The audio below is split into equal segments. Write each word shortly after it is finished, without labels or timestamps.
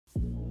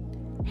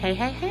Hey,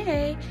 hey,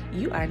 hey!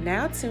 You are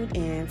now tuned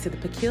in to the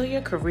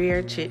Peculiar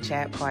Career Chit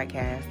Chat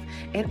podcast,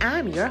 and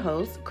I'm your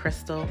host,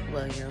 Crystal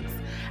Williams.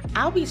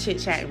 I'll be chit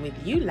chatting with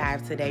you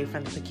live today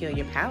from the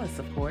Peculiar Palace,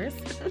 of course.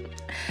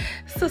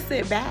 So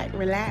sit back,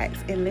 relax,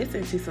 and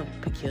listen to some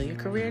Peculiar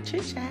Career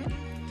Chit Chat.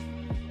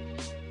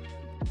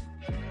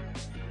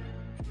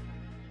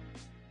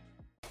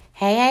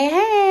 Hey, hey,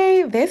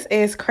 hey! This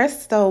is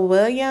Crystal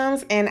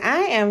Williams, and I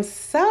am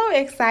so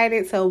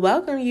excited to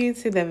welcome you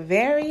to the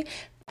very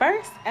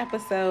first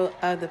episode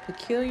of the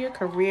Peculiar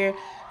Career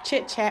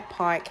Chit Chat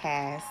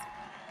podcast.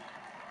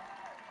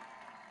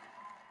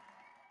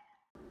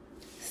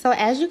 So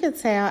as you can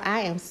tell,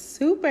 I am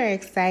super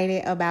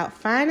excited about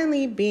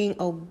finally being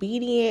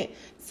obedient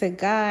to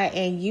God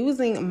and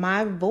using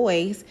my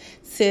voice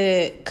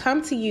to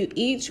come to you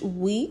each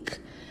week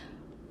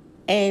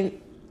and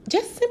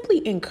just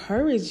simply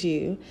encourage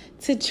you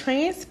to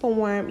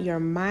transform your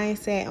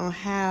mindset on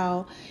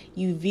how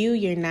you view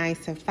your 9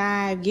 to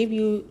 5, give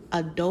you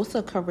a dose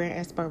of career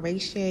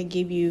inspiration,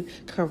 give you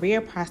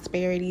career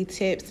prosperity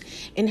tips,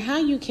 and how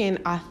you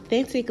can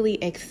authentically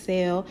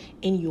excel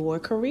in your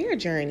career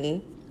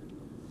journey.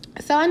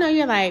 So I know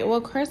you're like,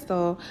 well,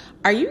 Crystal,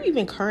 are you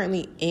even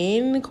currently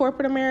in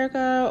corporate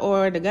America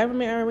or the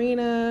government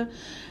arena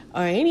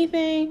or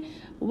anything?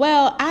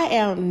 Well, I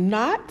am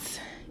not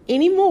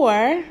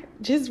anymore.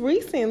 Just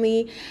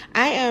recently,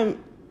 I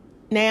am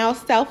now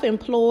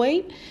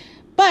self-employed,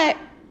 but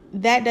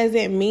that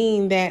doesn't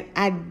mean that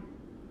I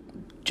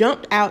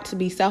jumped out to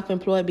be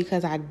self-employed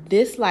because I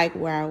dislike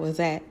where I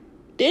was at.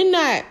 Did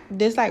not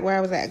dislike where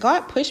I was at.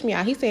 God pushed me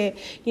out. He said,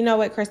 you know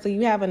what, Crystal,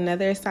 you have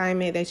another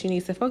assignment that you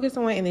need to focus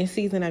on in this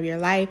season of your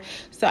life.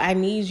 So I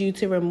need you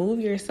to remove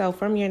yourself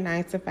from your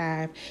 9 to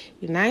 5,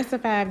 your 9 to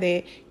 5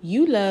 that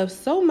you love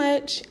so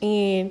much.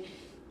 And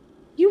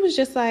you was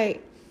just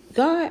like,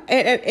 God,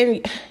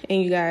 and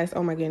you guys,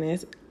 oh my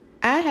goodness,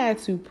 I had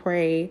to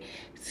pray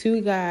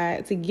to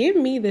God to give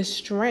me the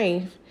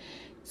strength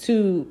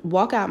to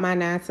walk out my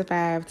 9 to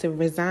 5, to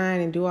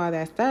resign and do all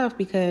that stuff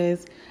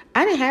because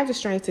I didn't have the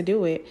strength to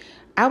do it.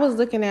 I was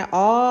looking at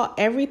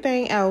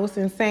everything else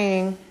and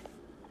saying,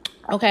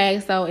 okay,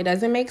 so it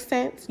doesn't make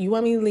sense. You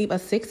want me to leave a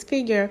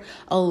 6-figure,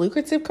 a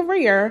lucrative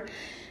career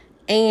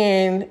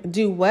and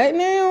do what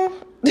now?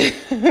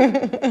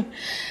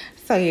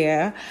 So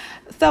yeah.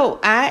 So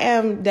I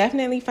am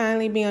definitely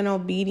finally being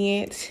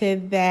obedient to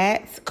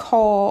that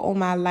call on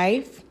my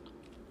life.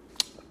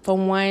 For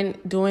one,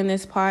 doing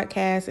this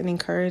podcast and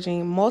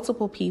encouraging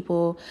multiple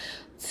people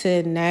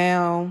to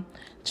now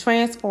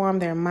transform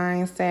their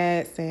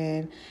mindsets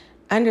and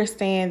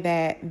understand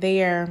that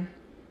their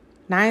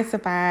 9 to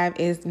 5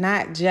 is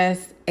not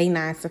just a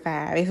 9 to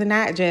 5. It's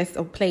not just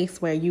a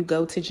place where you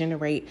go to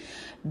generate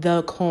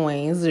the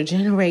coins or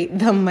generate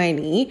the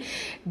money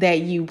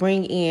that you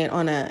bring in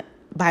on a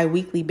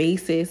bi-weekly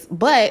basis,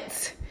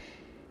 but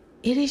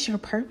it is your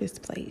purpose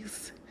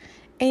place.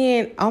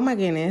 And oh my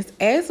goodness,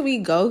 as we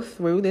go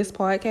through this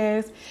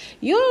podcast,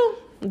 you'll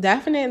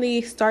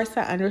definitely start to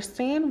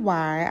understand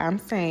why I'm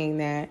saying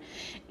that.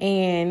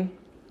 And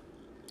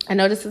I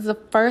know this is the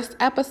first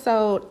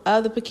episode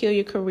of the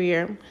Peculiar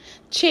Career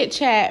Chit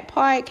Chat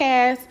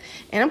podcast,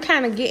 and I'm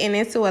kind of getting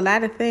into a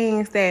lot of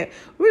things that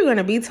we're going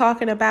to be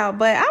talking about,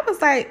 but I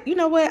was like, you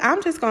know what?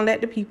 I'm just going to let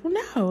the people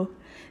know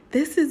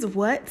this is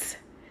what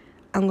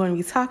I'm going to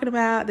be talking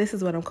about. This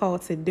is what I'm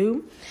called to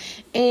do.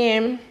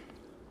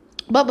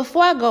 But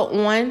before I go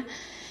on,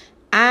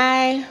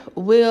 I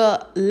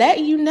will let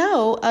you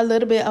know a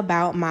little bit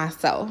about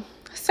myself.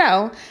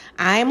 So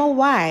I'm a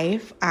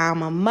wife,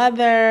 I'm a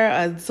mother,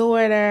 a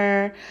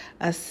daughter,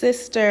 a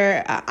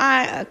sister, a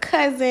aunt, a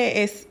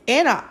cousin,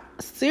 and a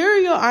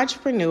serial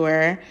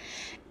entrepreneur,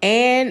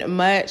 and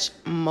much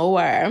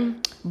more.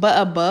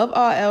 But above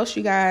all else,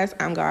 you guys,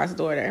 I'm God's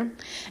daughter.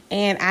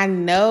 And I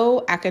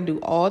know I can do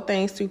all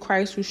things through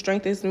Christ who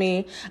strengthens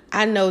me.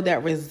 I know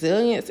that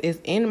resilience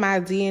is in my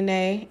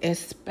DNA,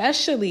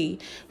 especially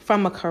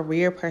from a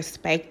career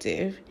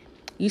perspective.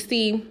 You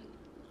see,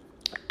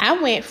 I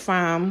went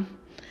from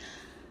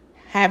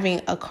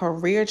having a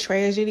career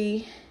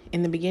tragedy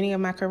in the beginning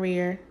of my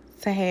career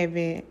to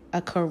having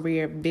a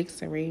career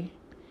victory.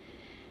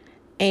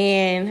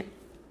 And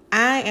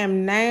I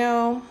am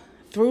now,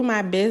 through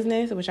my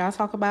business, which I'll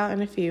talk about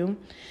in a few,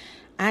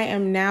 I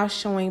am now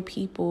showing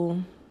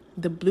people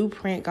the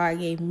blueprint God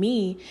gave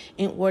me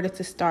in order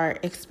to start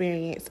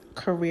experience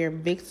career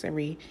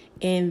victory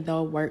in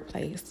the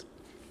workplace.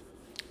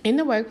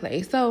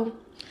 So,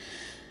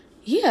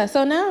 yeah,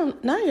 so now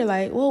you're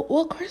like,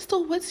 well,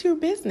 Crystal, what's your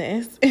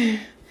business?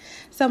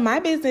 So my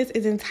business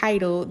is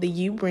entitled the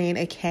You Brand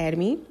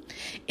Academy.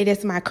 It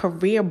is my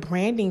career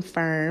branding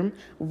firm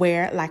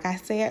where, like I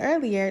said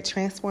earlier,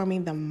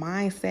 transforming the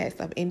mindsets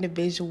of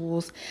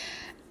individuals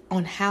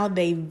on how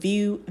they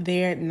view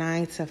their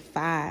 9 to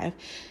 5,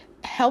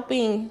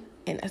 helping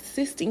and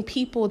assisting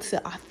people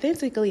to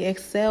authentically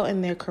excel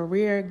in their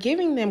career,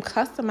 giving them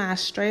customized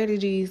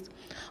strategies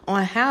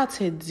on how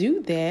to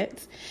do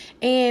that.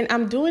 And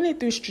I'm doing it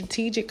through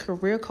strategic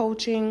career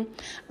coaching.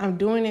 I'm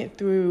doing it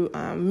through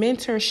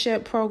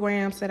mentorship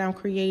programs that I'm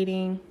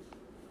creating,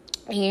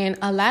 and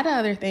a lot of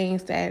other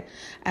things that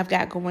I've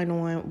got going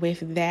on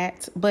with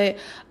that. But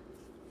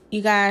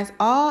you guys,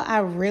 all I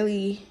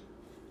really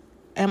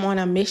am on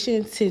a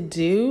mission to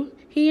do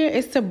here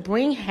is to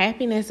bring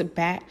happiness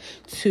back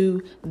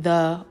to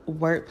the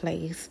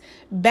workplace,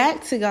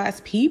 back to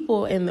God's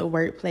people in the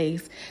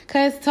workplace.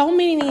 Because so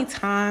many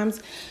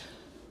times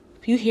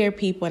you hear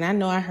people, and I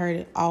know I heard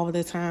it all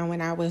the time when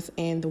I was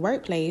in the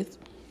workplace,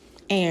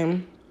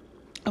 and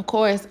of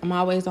course I'm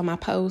always on my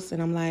posts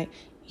and I'm like,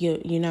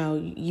 you know,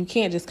 you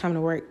can't just come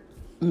to work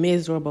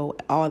miserable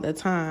all the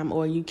time,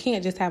 or you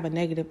can't just have a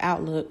negative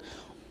outlook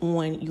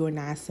on your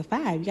 9 to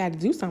 5. You got to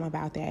do something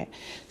about that.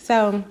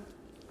 So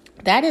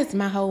that is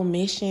my whole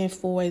mission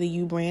for the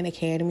U Brand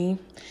Academy.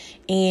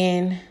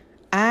 And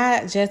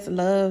I just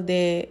love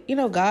that, you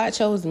know, God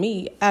chose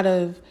me out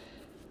of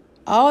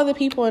all the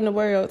people in the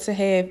world to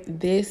have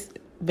this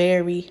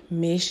very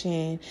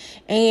mission.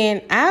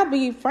 And I'll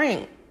be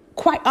frank,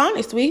 quite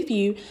honest with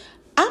you.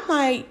 I'm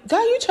like,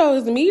 God, you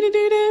chose me to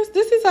do this?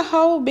 This is a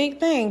whole big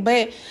thing.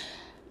 But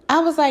I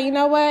was like, you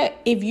know what?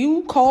 If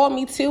you called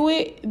me to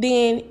it,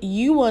 then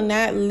you will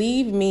not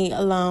leave me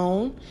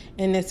alone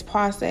in this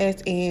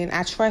process. And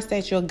I trust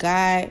that you'll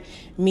guide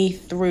me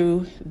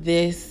through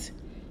this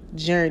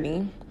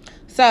journey.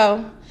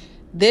 So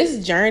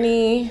this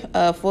journey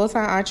of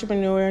full-time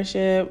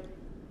entrepreneurship,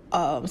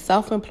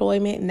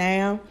 self-employment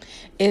now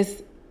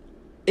is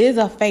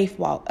a faith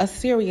walk, a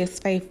serious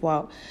faith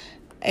walk.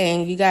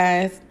 And you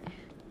guys,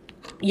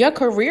 your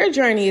career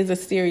journey is a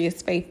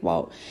serious faith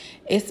walk,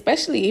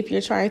 especially if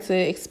you're trying to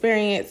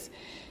experience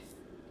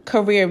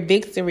career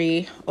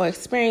victory or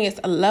experience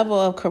a level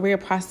of career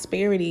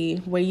prosperity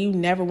where you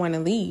never want to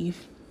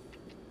leave.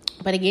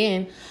 But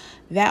again,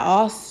 that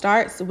all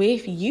starts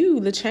with you.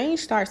 The change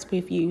starts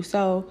with you.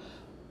 So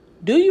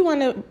do you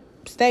want to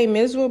stay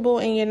miserable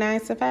in your 9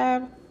 to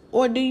 5?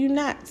 Or do you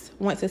not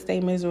want to stay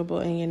miserable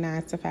in your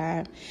 9 to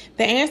 5?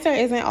 The answer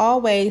isn't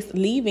always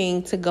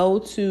leaving to go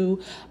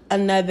to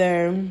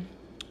another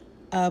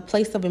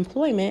place of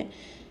employment.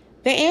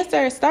 The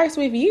answer starts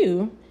with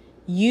you.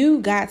 You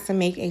got to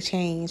make a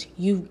change.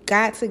 You've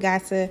got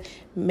to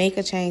make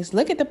a change.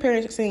 Look at the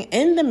person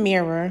in the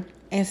mirror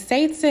and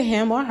say to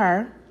him or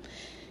her,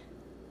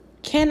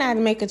 can I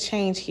make a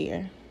change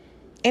here?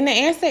 And the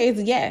answer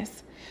is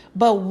yes.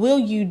 But will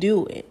you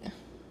do it?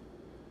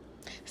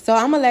 So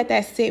I'm going to let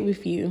that sit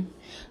with you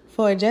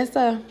for just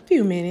a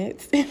few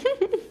minutes.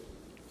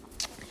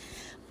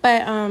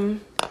 But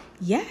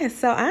yeah,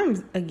 so I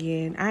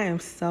am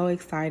so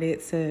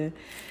excited to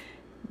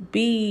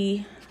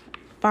be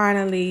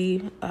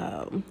finally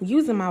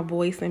using my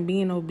voice and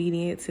being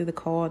obedient to the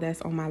call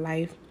that's on my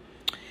life.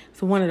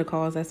 So one of the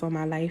calls that's on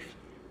my life.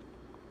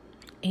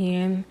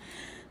 And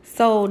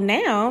so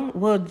now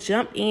we'll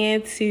jump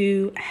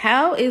into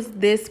how is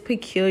this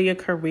peculiar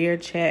career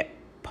chit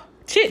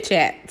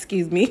chat,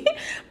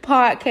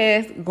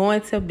 podcast going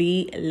to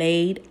be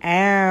laid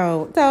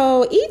out.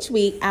 So each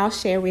week I'll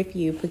share with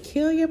you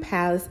Peculiar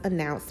Palace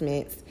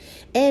announcements,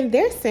 and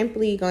they're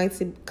simply going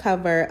to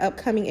cover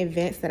upcoming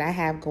events that I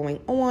have going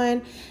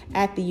on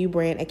at the U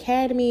Brand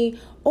Academy,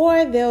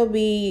 or there'll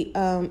be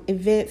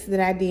events that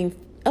I deem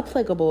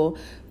applicable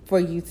for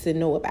you to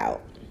know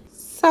about.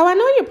 So I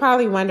know you're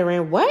probably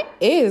wondering, what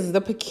is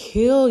the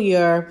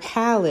Peculiar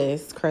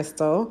Palace,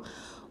 Crystal?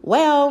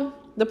 Well,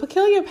 the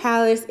Peculiar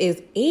Palace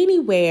is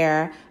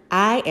anywhere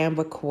I am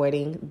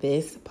recording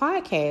this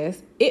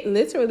podcast. It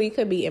literally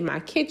could be in my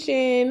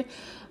kitchen,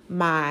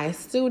 my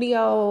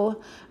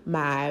studio,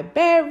 my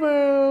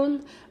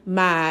bedroom,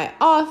 my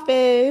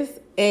office,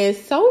 and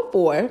so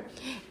forth.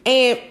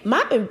 And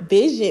what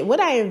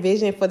I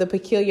envision for the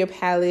Peculiar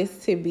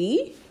Palace to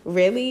be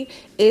really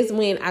is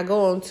when I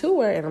go on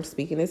tour, and I'm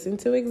speaking this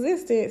into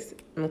existence.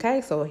 Okay,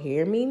 so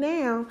hear me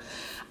now.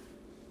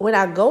 When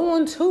I go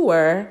on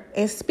tour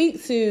and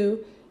speak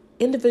to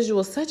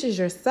individuals such as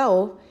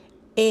yourself,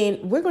 and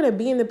we're going to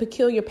be in the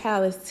Peculiar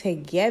Palace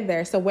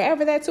together. So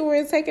wherever that tour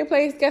is taking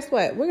place, guess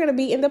what? We're going to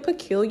be in the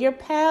Peculiar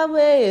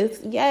Palace.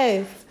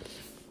 Yes.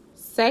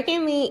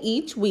 Secondly,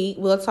 each week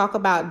we'll talk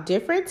about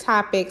different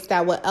topics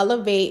that will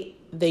elevate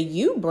the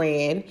U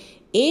brand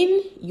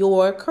in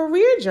your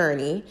career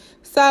journey.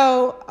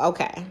 So,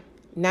 okay.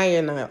 Now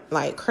you're not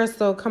like,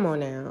 Crystal, come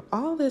on now.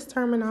 All this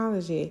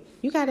terminology,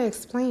 you got to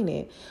explain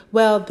it.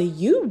 Well, the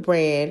U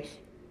brand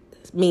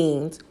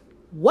means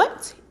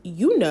what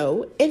you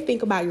know and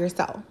think about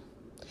yourself.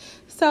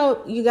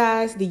 So, you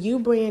guys, the U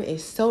brand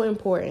is so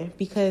important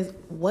because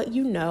what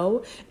you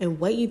know and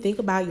what you think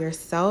about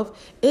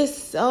yourself is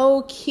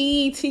so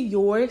key to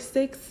your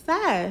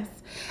success.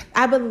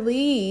 I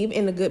believe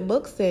in the good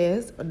book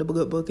says, the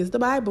good book is the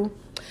Bible,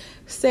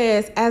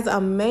 says, as a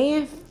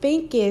man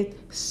thinketh,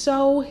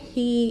 so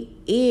he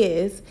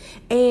is.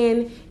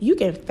 And you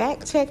can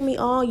fact check me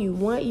all you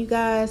want, you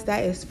guys.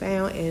 That is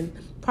found in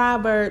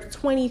Proverbs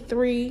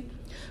 23,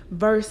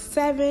 verse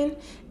 7.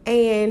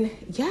 And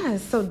yeah,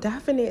 so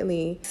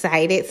definitely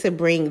excited to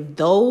bring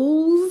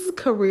those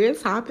career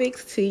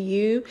topics to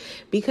you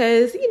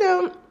because, there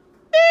are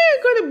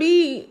going to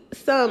be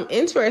some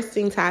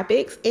interesting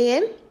topics,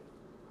 and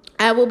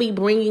I will be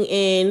bringing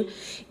in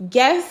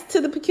guests to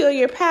the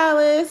Peculiar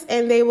Palace,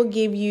 and they will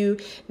give you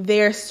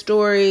their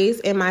stories.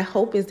 And my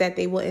hope is that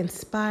they will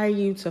inspire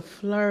you to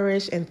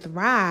flourish and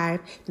thrive,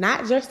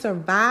 not just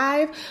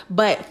survive,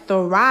 but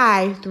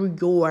thrive through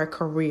your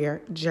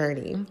career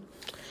journey.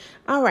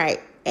 All right.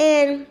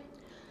 And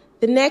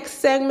the next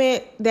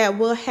segment that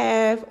we'll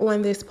have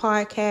on this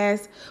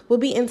podcast will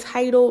be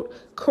entitled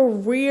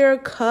Career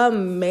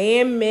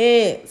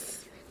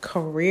Commandments.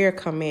 Career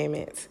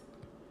Commandments.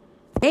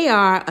 They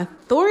are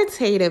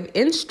authoritative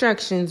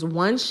instructions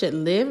one should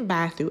live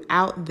by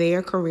throughout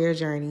their career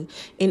journey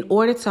in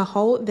order to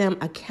hold them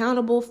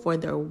accountable for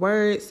their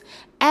words,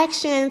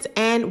 actions,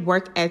 and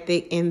work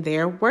ethic in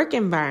their work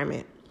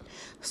environment.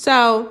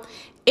 So,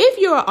 if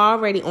you're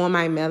already on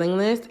my mailing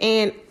list,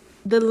 and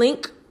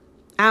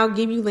I'll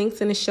give you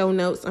links in the show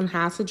notes on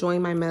how to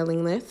join my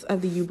mailing list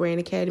of the U Brand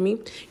Academy.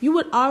 You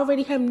would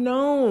already have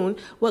known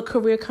what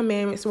career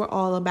commandments were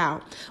all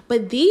about.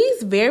 But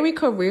these very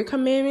career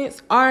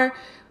commandments are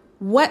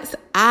what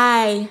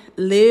I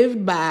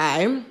lived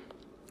by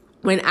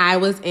when I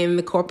was in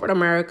the corporate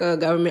America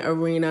government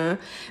arena.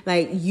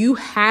 Like, you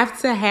have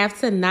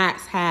to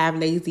not have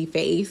lazy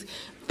faith.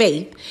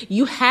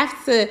 You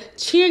have to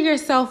cheer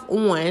yourself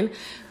on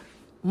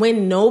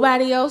when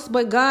nobody else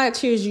but God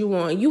cheers you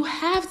on. You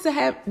have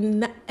to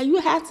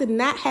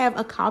not have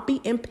a copy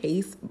and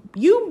paste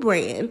U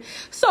brand.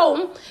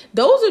 So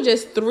those are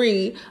just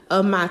 3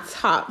 of my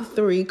top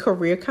 3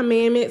 career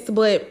commandments,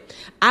 but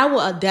I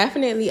will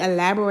definitely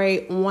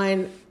elaborate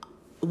on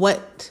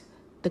what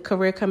the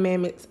career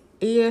commandments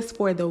is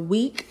for the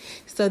week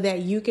so that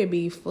you can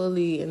be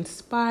fully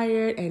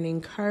inspired and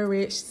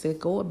encouraged to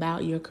go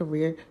about your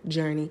career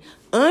journey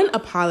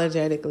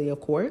unapologetically, of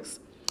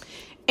course.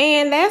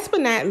 And last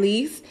but not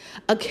least,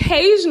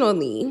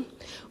 occasionally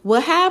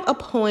we'll have a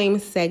poem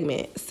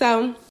segment.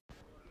 So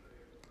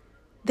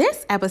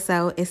this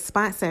episode is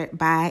sponsored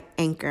by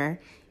Anchor.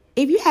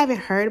 If you haven't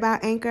heard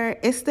about Anchor,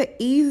 it's the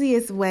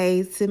easiest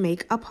way to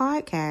make a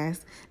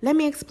podcast. Let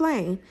me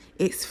explain.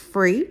 It's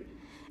free,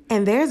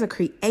 and there's a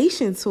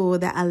creation tool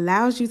that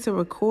allows you to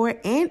record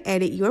and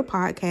edit your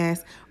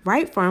podcast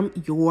right from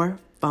your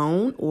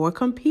phone or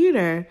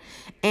computer.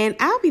 And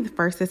I'll be the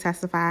first to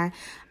testify.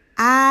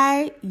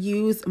 I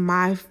use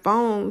my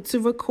phone to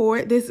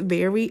record this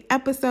very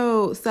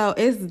episode, so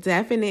it's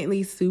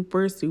definitely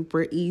super,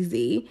 super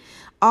easy.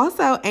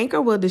 Also, Anchor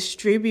will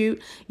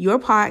distribute your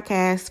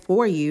podcast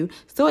for you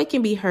so it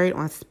can be heard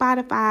on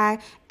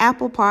Spotify,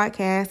 Apple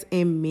Podcasts,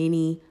 and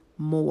many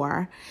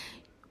more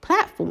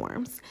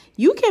platforms.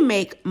 You can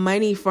make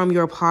money from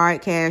your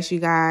podcast, you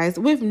guys,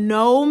 with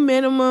no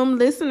minimum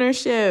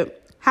listenership.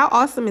 How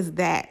awesome is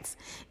that?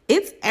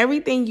 It's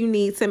everything you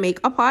need to make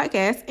a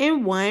podcast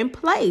in one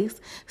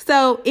place.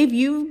 So if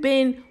you've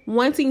been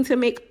wanting to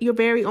make your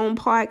very own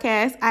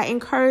podcast, I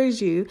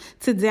encourage you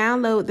to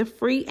download the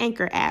free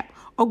Anchor app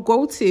or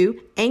go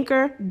to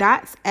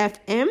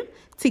anchor.fm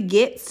to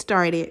get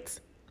started.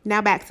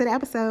 Now back to the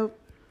episode.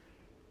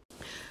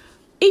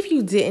 If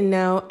you didn't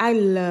know, I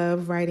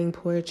love writing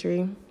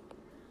poetry.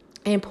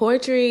 And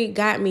poetry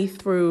got me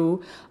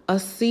through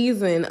a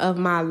season of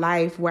my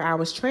life where I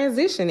was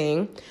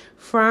transitioning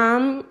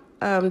from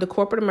the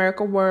corporate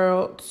America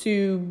world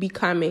to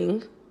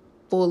becoming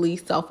fully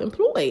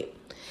self-employed.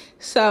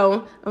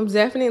 So I'm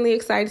definitely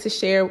excited to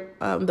share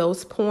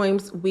those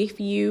poems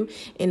with you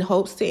in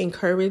hopes to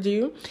encourage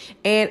you.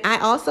 And I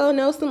also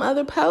know some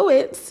other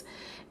poets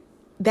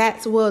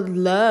that would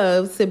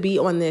love to be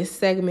on this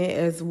segment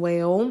as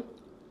well.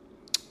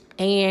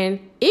 And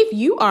if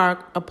you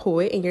are a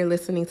poet and you're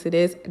listening to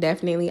this,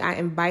 definitely I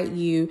invite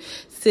you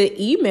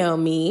to email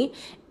me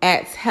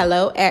at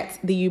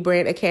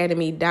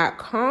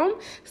hello@theubrandacademy.com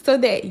so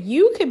that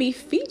you can be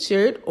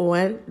featured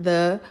on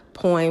the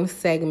poem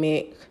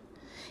segment.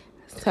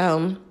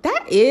 So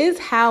that is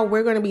how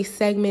we're going to be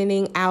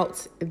segmenting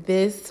out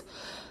this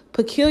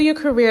Peculiar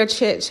Career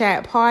Chit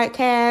Chat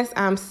podcast.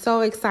 I'm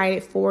so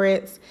excited for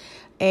it.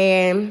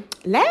 And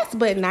last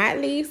but not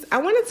least, I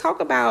want to talk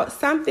about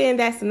something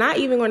that's not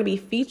even going to be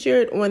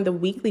featured on the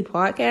weekly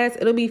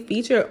podcast. It'll be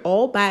featured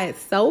all by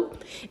itself.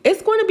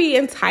 It's going to be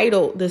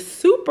entitled The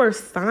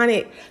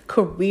Supersonic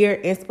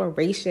Career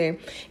Inspiration.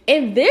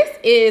 And this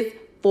is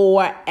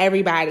for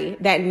everybody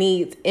that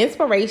needs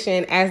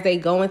inspiration as they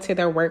go into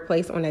their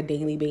workplace on a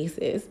daily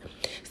basis.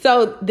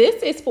 So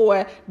this is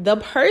for the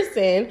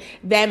person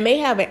that may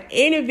have an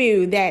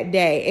interview that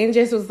day and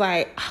just was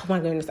like, oh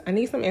my goodness, I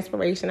need some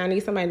inspiration. I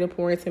need somebody to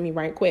pour into me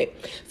right quick.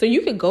 So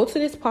you could go to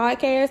this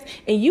podcast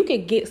and you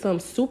could get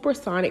some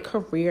supersonic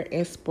career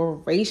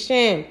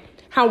inspiration.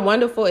 How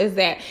wonderful is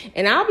that?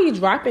 And I'll be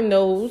dropping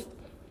those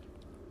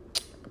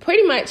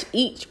pretty much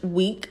each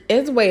week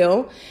as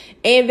well.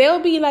 And they'll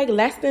be like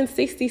less than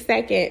 60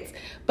 seconds.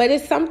 But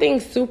it's something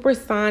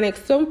supersonic,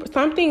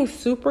 something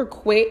super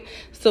quick,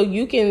 so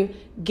you can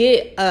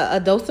get a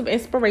dose of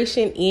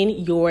inspiration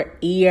in your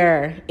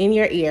ear.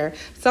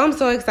 So I'm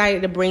so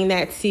excited to bring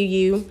that to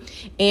you.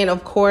 And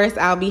of course,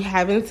 I'll be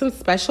having some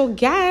special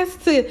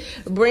guests to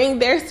bring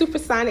their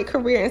supersonic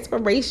career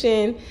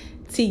inspiration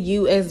to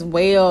you as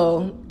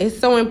well. It's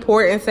so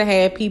important to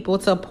have people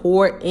to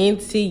pour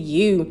into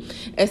you.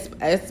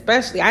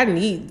 Especially, I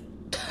need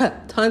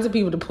tons of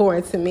people to pour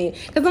into me,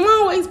 because I'm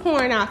always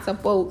pouring out to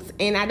folks,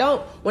 and I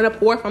don't want to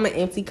pour from an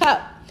empty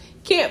cup.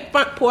 Can't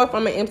pour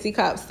from an empty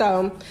cup.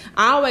 So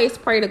I always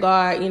pray to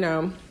God,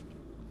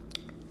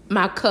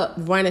 my cup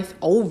runneth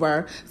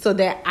over so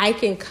that I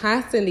can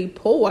constantly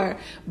pour.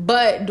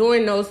 But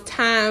during those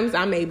times,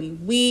 I may be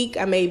weak,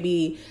 I may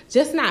be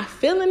just not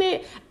feeling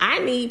it. I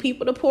need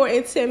people to pour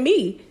into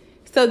me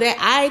so that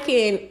I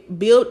can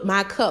build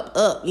my cup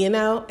up, and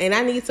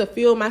I need to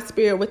fill my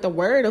spirit with the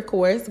word, of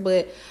course,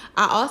 but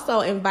I also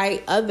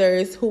invite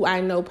others who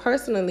I know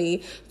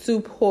personally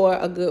to pour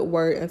a good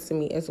word into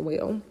me as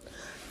well.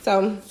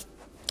 So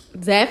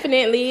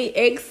definitely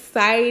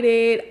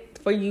excited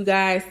for you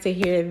guys to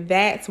hear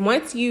that.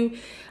 Once you,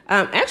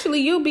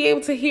 you'll be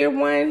able to hear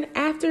one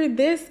after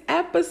this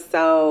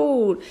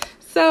episode.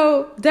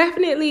 So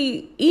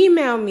definitely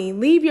email me,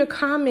 leave your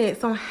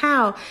comments on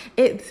how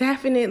it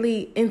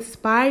definitely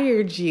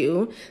inspired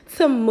you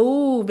to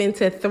move and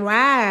to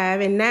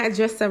thrive and not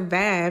just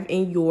survive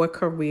in your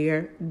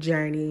career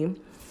journey.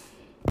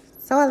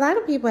 So a lot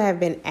of people have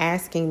been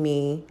asking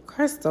me,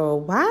 Crystal,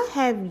 why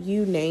have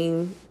you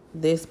named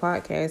this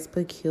podcast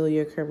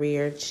Peculiar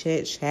Career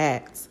Chit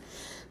Chats?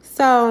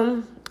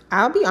 So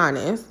I'll be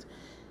honest,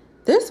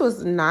 this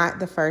was not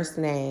the first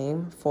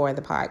name for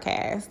the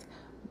podcast,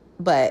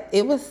 but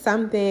it was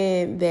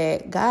something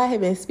that God had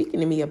been speaking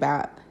to me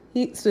about.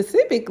 He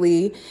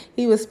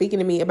was speaking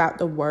to me about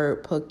the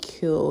word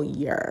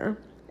peculiar.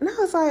 And I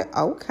was like,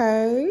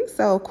 okay.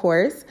 So of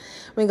course,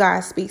 when God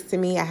speaks to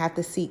me, I have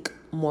to seek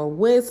more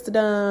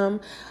wisdom,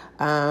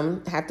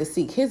 have to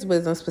seek his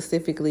wisdom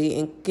specifically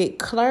and get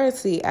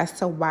clarity as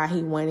to why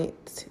he wanted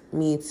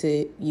me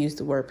to use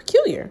the word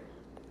peculiar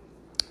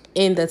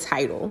in the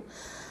title.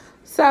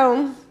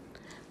 So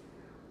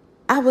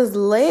I was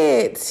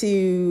led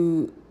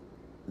to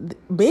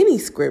many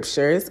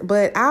scriptures,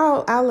 but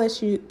I'll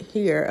let you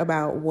hear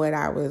about what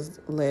I was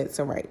led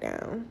to write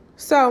down.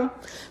 So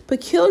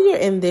peculiar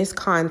in this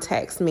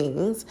context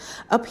means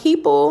a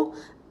people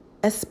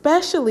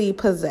especially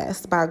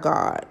possessed by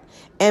God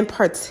and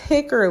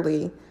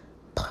particularly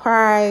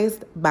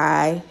prized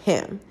by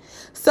him.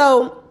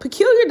 So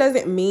peculiar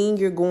doesn't mean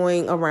you're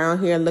going around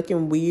here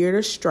looking weird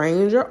or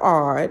strange or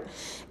odd.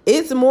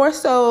 It's more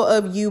so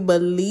of you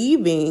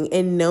believing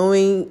and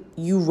knowing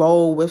you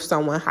roll with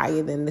someone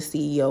higher than the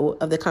CEO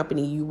of the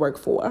company you work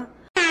for.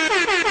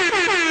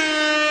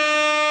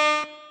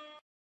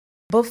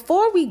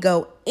 Before we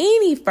go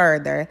any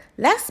further,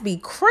 let's be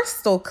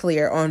crystal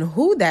clear on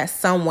who that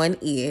someone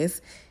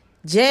is.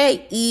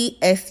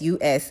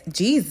 Jesus,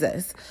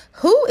 Jesus,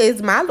 who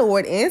is my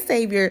Lord and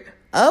Savior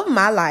of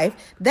my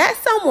life. That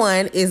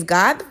someone is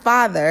God the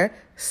Father,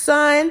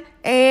 Son,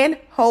 and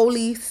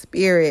Holy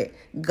Spirit.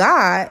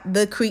 God,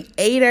 the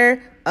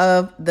creator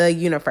of the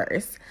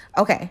universe.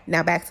 Okay,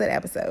 now back to the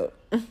episode.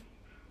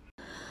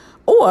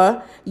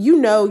 Or,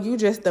 you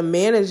just the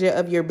manager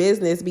of your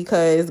business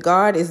because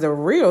God is the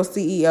real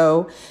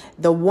CEO,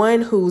 the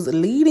one who's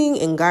leading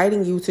and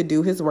guiding you to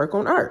do his work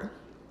on earth.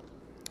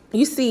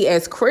 You see,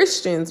 as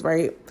Christians,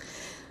 right,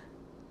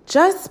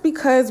 just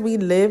because we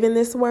live in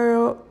this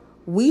world,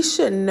 we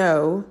should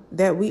know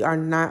that we are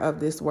not of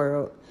this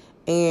world.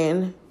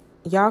 And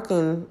y'all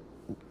can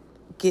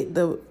get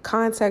the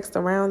context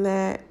around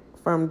that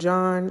from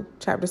John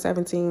chapter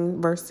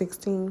 17, verse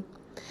 16.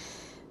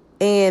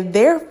 And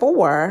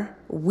therefore,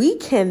 we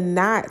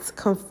cannot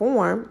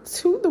conform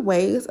to the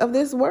ways of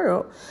this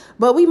world,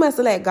 but we must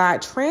let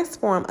God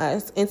transform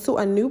us into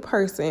a new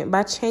person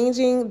by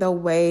changing the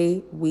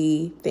way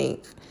we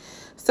think.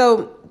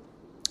 So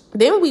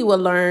then we will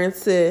learn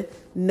to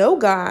know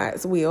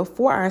God's will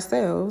for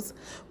ourselves,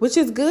 which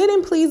is good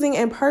and pleasing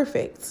and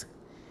perfect,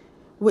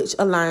 which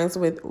aligns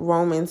with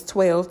Romans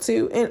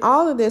 12:2. And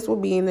all of this will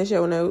be in the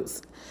show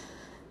notes.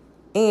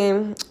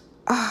 And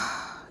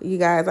you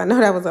guys, I know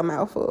that was a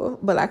mouthful,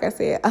 but like I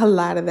said, a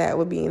lot of that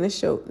would be in the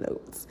show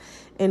notes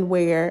and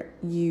where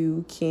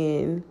you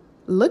can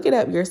look it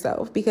up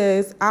yourself,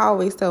 because I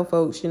always tell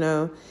folks,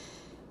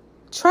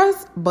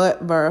 trust but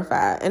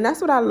verify. And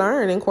that's what I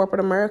learned in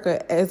corporate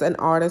America as an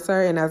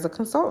auditor and as a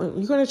consultant.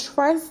 You're going to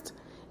trust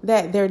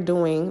that they're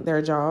doing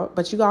their job,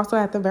 but you also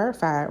have to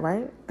verify it,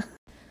 right?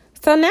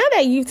 So now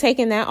that you've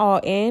taken that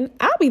all in,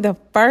 I'll be the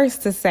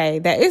first to say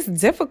that it's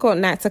difficult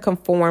not to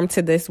conform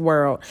to this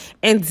world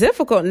and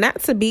difficult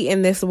not to be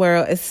in this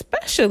world,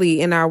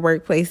 especially in our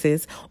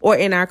workplaces or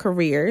in our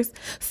careers.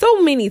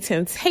 So many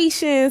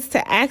temptations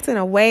to act in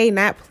a way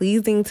not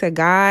pleasing to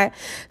God,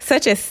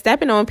 such as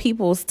stepping on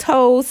people's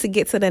toes to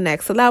get to the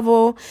next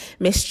level,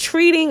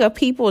 mistreating of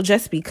people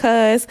just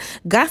because,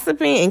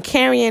 gossiping and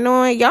carrying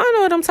on. Y'all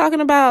know what I'm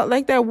talking about,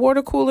 like that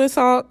water cooler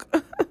talk.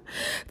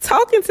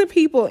 Talking to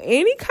people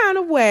any kind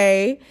of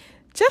way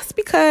just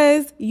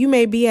because you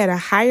may be at a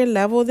higher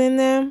level than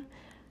them.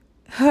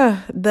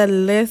 The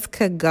list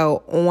could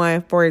go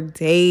on for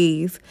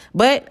days,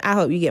 but I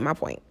hope you get my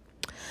point.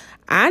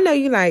 I know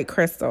you like,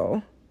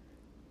 Crystal,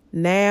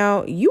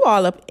 now you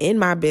all up in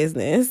my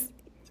business.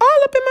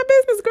 All up in my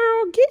business,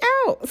 girl. Get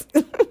out.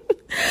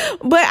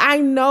 But I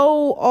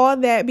know all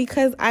that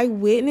because I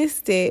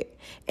witnessed it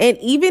and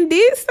even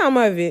did some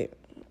of it.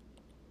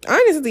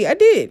 Honestly, I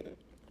did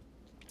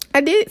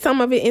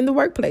some of it in the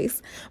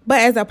workplace. But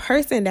as a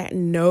person that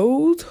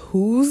knows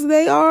whose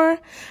they are,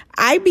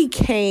 I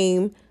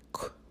became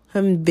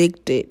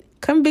convicted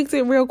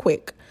real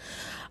quick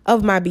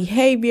of my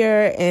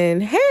behavior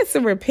and had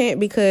to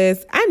repent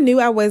because I knew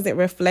I wasn't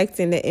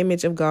reflecting the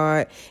image of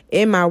God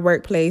in my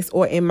workplace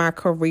or in my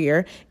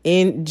career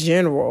in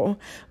general.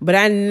 But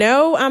I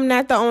know I'm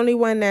not the only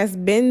one that's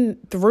been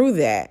through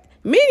that.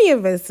 Many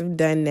of us have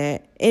done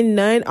that, and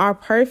none are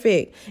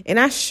perfect. And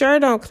I sure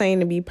don't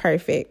claim to be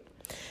perfect.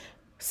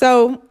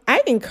 So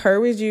I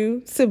encourage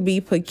you to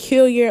be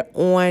peculiar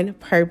on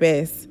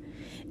purpose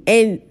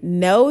and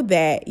know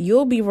that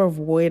you'll be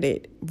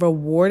rewarded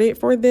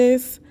for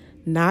this,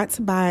 not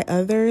by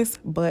others,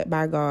 but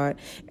by God.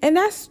 And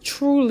that's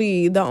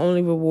truly the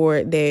only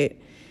reward that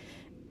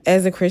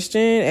as a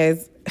Christian,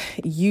 as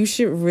you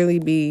should really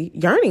be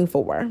yearning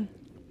for.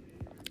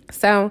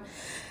 So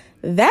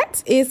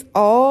that is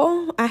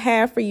all I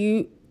have for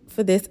you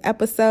for this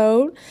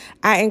episode.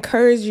 I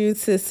encourage you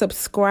to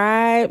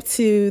subscribe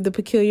to the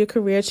Peculiar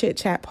Career Chit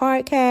Chat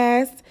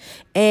podcast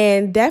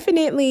and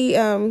definitely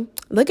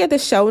look at the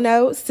show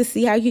notes to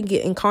see how you can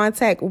get in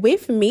contact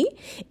with me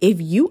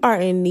if you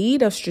are in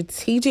need of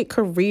strategic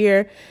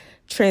career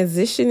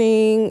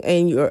transitioning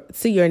and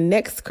to your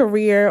next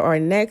career or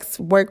next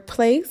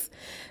workplace.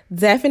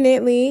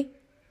 Definitely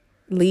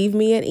leave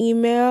me an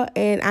email,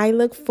 and I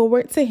look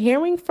forward to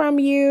hearing from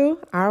you.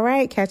 All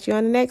right, catch you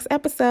on the next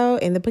episode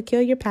in the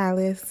Peculiar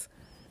Palace.